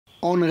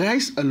On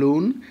rice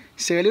alone,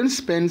 Sierra Leone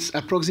spends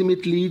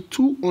approximately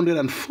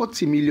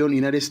 $240 million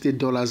United States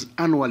dollars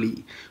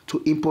annually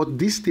to import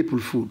this staple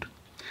food.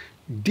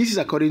 This is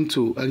according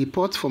to a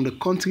report from the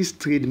country's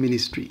trade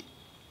ministry.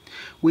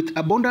 With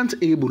abundant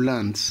arable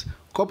lands,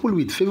 coupled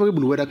with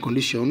favorable weather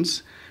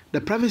conditions,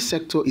 the private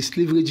sector is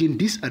leveraging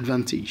this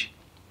advantage.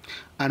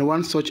 And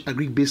one such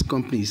agri-based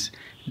company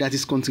that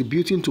is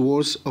contributing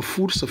towards a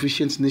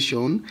food-sufficient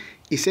nation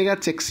is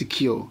SierraTec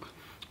Secure,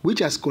 which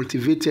has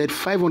cultivated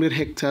 500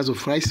 hectares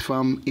of rice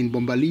farm in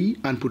Bombali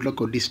and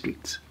Loko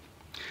districts.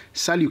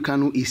 Saliu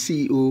Kanu is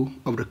CEO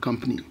of the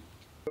company.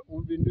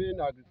 We've been doing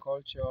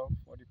agriculture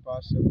for the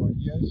past several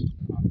years,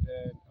 and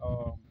then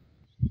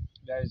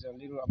there is a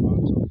little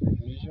amount of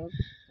recognition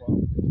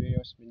from the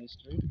various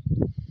ministries.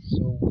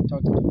 So we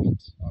thought to do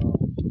it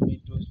to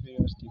meet those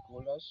various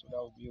stakeholders so that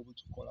we'll be able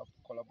to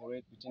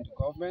collaborate between the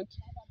government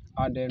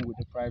and then with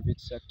the private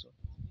sector.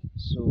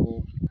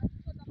 So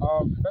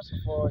first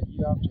of all,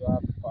 you have to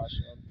have the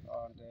passion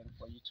and then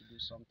for you to do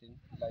something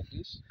like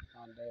this,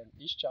 and then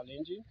it's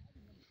challenging.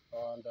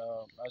 And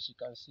as you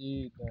can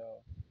see,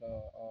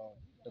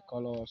 the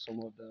color of some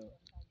of the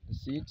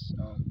seeds,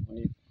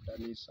 that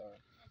needs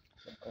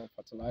some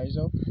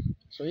fertilizer.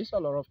 So it's a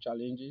lot of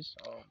challenges.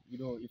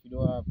 If you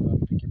don't have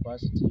the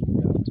capacity,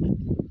 you have to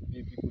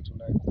pay people to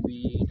like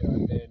weed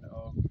and then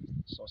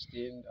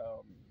sustain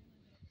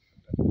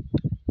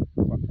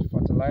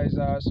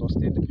fertilizer,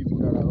 sustain the people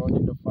that are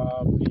running the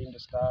farm, paying the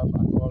staff,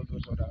 and all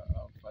those other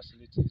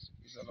facilities.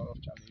 It's a lot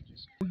of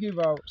challenges. We give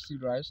out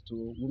seed rice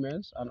to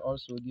women and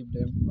also give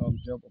them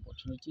job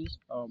opportunities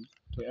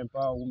to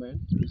empower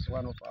women. It's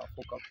one of our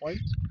focal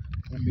points.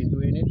 We've been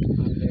doing it,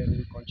 and then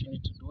we continue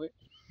to do it.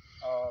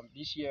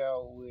 This year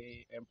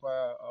we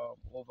employ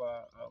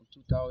over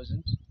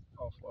 2,000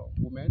 of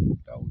women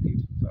that will give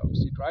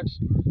seed rice,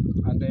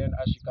 and then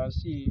as you can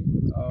see,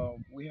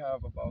 we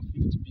have about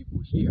 50 people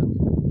here.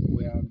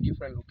 We have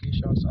different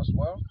locations as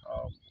well.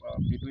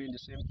 They're doing the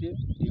same thing.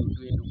 They're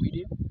doing the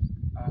weeding,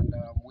 and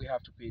we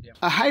have to pay them.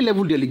 A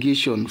high-level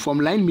delegation from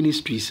line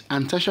ministries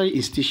and tertiary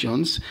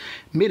institutions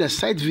made a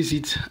site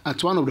visit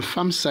at one of the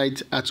farm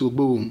sites at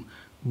Loko,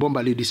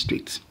 Bombali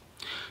district.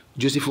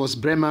 Josephus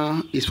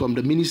Bremer is from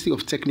the Ministry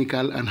of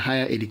Technical and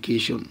Higher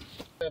Education.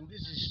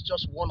 This is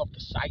just one of the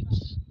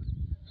sites.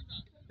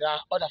 There are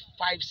other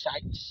 5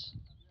 sites.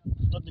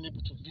 I've not been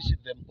able to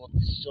visit them, but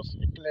this is just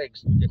a clear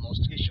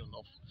demonstration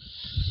of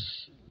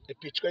a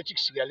patriotic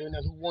Sierra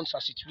Leonean who wants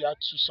us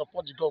to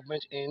support the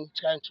government in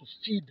trying to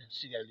feed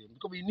Sierra Leone,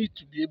 because we need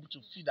to be able to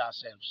feed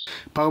ourselves.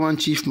 Paramount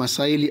Chief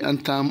Masaili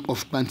Antam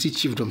of Banti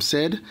Chiefdom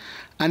said,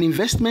 an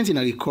investment in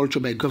agriculture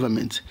by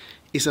government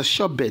is a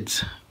sure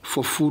bet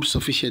for food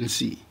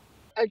sufficiency.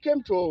 I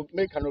came to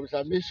make an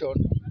observation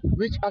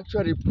which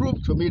actually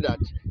proved to me that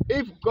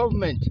if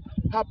government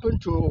happen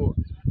to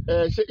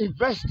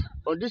invest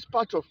on this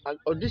part of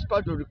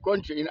the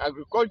country in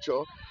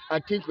agriculture, I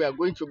think we are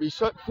going to be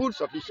food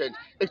sufficient,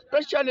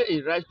 especially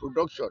in rice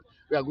production.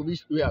 We are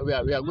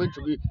going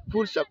to be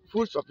food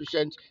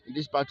sufficient in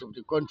this part of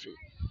the country.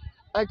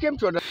 I came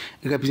to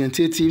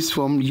Representatives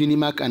from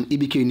UNIMAC and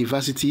EBK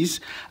universities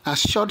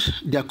assured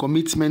their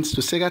commitments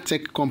to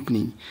SierraTec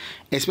company,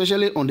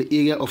 especially on the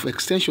area of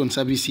extension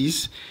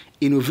services,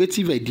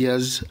 innovative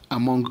ideas,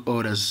 among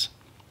others.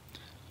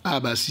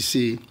 Abba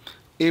Sise,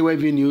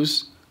 AYV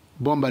News,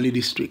 Bombali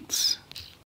districts.